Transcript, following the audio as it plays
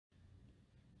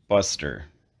Buster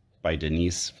by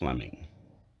Denise Fleming.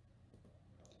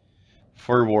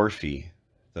 For Wharfie,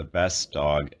 the best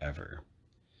dog ever.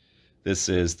 This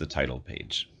is the title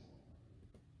page.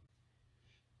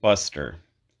 Buster.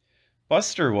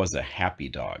 Buster was a happy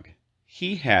dog.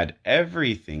 He had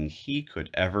everything he could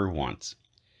ever want.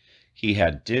 He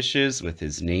had dishes with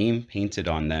his name painted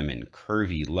on them in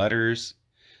curvy letters,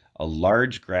 a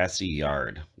large grassy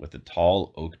yard with a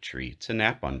tall oak tree to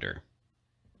nap under,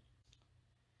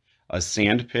 a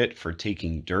sand pit for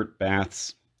taking dirt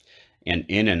baths, an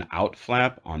in and out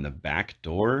flap on the back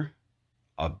door,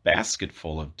 a basket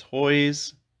full of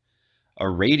toys, a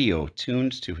radio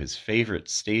tuned to his favorite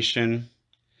station,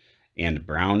 and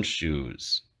brown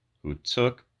shoes, who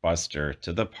took Buster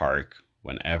to the park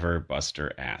whenever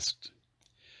Buster asked.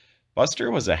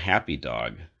 Buster was a happy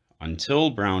dog until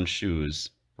Brown Shoes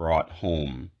brought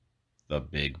home the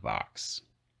big box.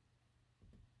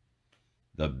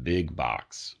 The big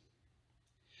box.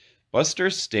 Buster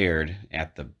stared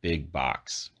at the big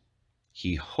box.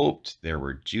 He hoped there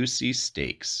were juicy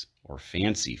steaks or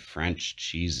fancy French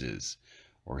cheeses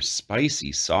or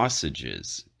spicy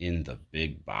sausages in the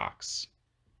big box.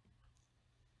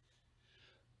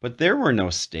 But there were no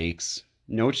steaks,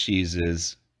 no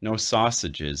cheeses, no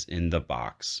sausages in the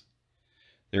box.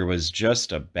 There was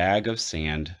just a bag of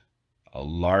sand, a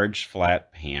large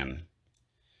flat pan,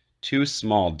 2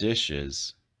 small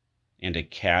dishes, and a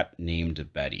cat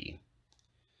named Betty.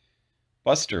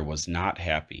 Buster was not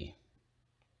happy.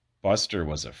 Buster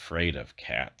was afraid of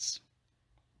cats.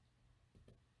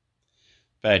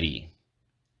 Betty.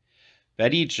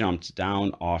 Betty jumped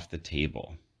down off the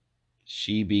table.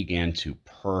 She began to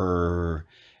purr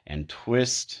and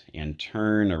twist and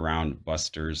turn around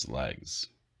Buster's legs.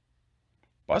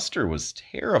 Buster was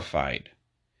terrified.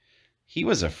 He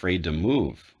was afraid to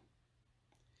move.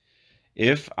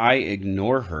 If I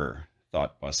ignore her,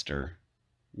 thought Buster,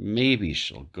 maybe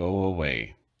she'll go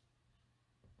away.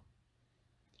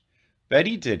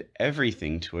 Betty did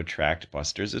everything to attract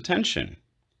Buster's attention.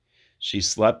 She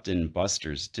slept in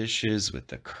Buster's dishes with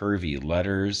the curvy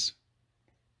letters.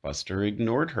 Buster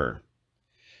ignored her.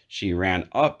 She ran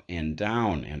up and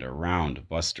down and around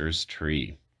Buster's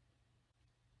tree.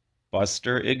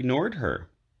 Buster ignored her.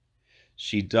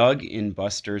 She dug in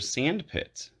Buster's sand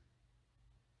pit.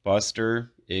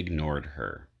 Buster ignored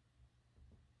her.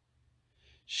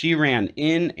 She ran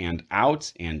in and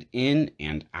out the in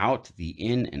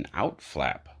and out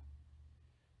flap.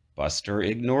 Buster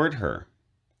ignored her.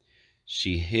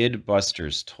 She hid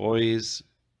Buster's toys.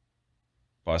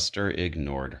 Buster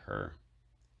ignored her.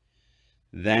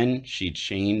 Then she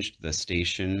changed the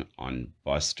station on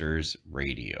Buster's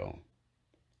radio.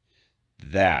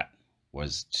 That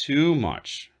was too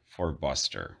much for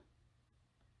Buster.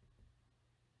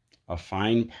 A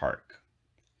fine park.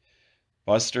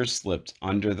 Buster slipped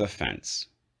under the fence.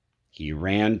 He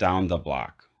ran down the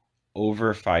block,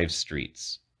 over 5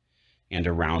 streets, and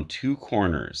around 2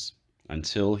 corners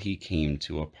until he came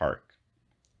to a park.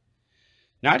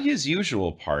 Not his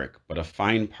usual park, but a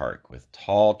fine park with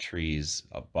tall trees,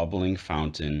 a bubbling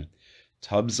fountain,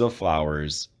 tubs of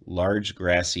flowers, large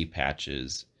grassy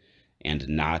patches, and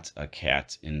not a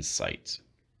cat in sight.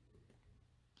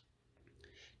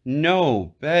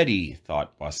 No, Betty,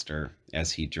 thought Buster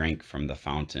as he drank from the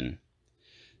fountain.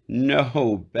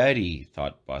 No, Betty,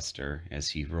 thought Buster as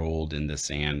he rolled in the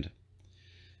sand.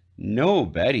 No,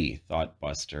 Betty, thought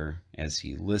Buster as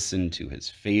he listened to his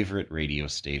favorite radio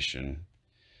station.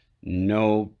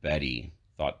 No, Betty,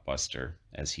 thought Buster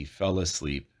as he fell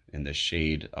asleep in the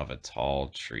shade of a tall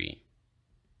tree.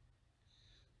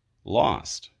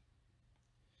 Lost.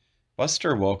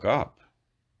 Buster woke up.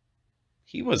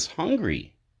 He was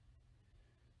hungry.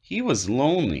 He was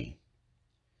lonely.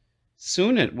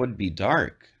 Soon it would be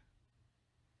dark.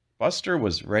 Buster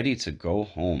was ready to go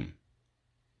home.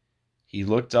 He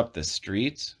looked up the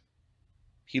street.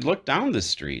 He looked down the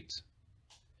street.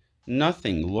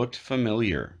 Nothing looked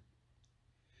familiar.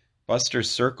 Buster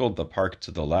circled the park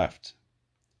to the left.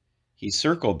 He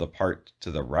circled the park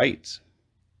to the right.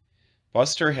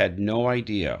 Buster had no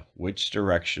idea which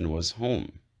direction was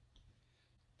home.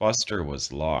 Buster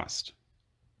was lost.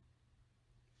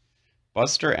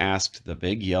 Buster asked the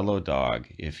big yellow dog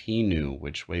if he knew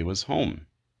which way was home.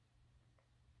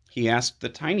 He asked the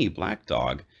tiny black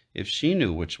dog if she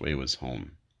knew which way was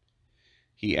home.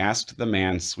 He asked the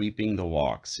man sweeping the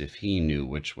walks if he knew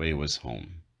which way was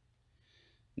home.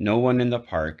 No one in the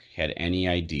park had any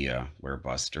idea where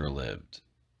Buster lived.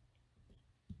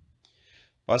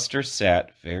 Buster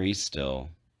sat very still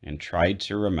and tried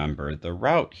to remember the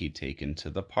route he'd taken to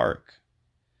the park.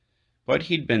 But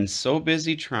he'd been so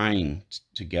busy trying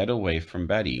to get away from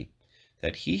Betty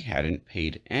that he hadn't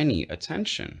paid any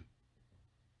attention.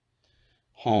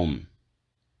 Home.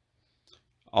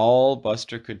 All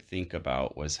Buster could think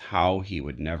about was how he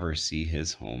would never see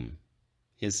his home,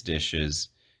 his dishes,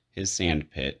 his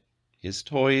sandpit, his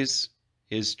toys,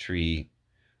 his tree,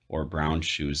 or brown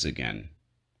shoes again.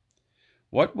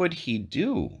 What would he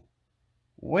do?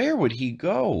 Where would he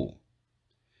go?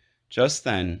 Just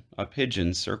then, a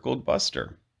pigeon circled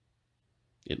Buster.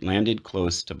 It landed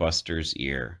close to Buster's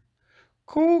ear.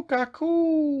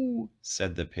 "Coo-ca-coo,"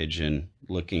 said the pigeon,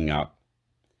 looking up.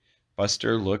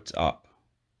 Buster looked up,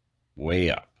 way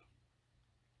up.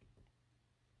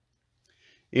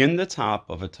 In the top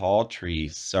of a tall tree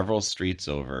several streets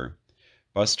over,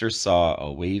 Buster saw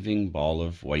a waving ball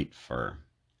of white fur.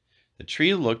 The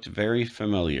tree looked very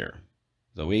familiar.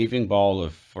 The waving ball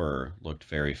of fur looked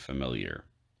very familiar.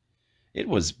 It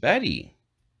was Betty.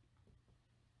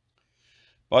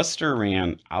 Buster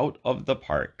ran out of the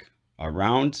park,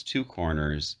 around 2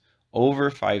 corners,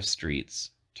 over 5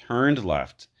 streets, turned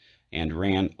left, and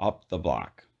ran up the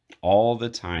block, all the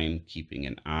time keeping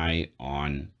an eye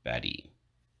on Betty.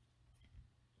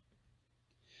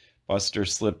 Buster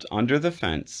slipped under the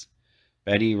fence.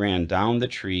 Betty ran down the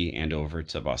tree and over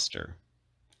to Buster.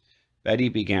 Betty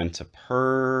began to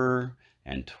purr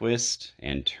and twist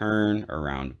and turn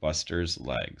around Buster's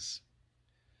legs.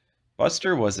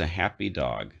 Buster was a happy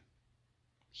dog.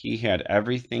 He had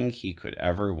everything he could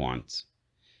ever want,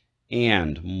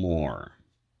 and more.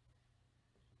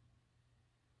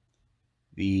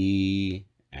 The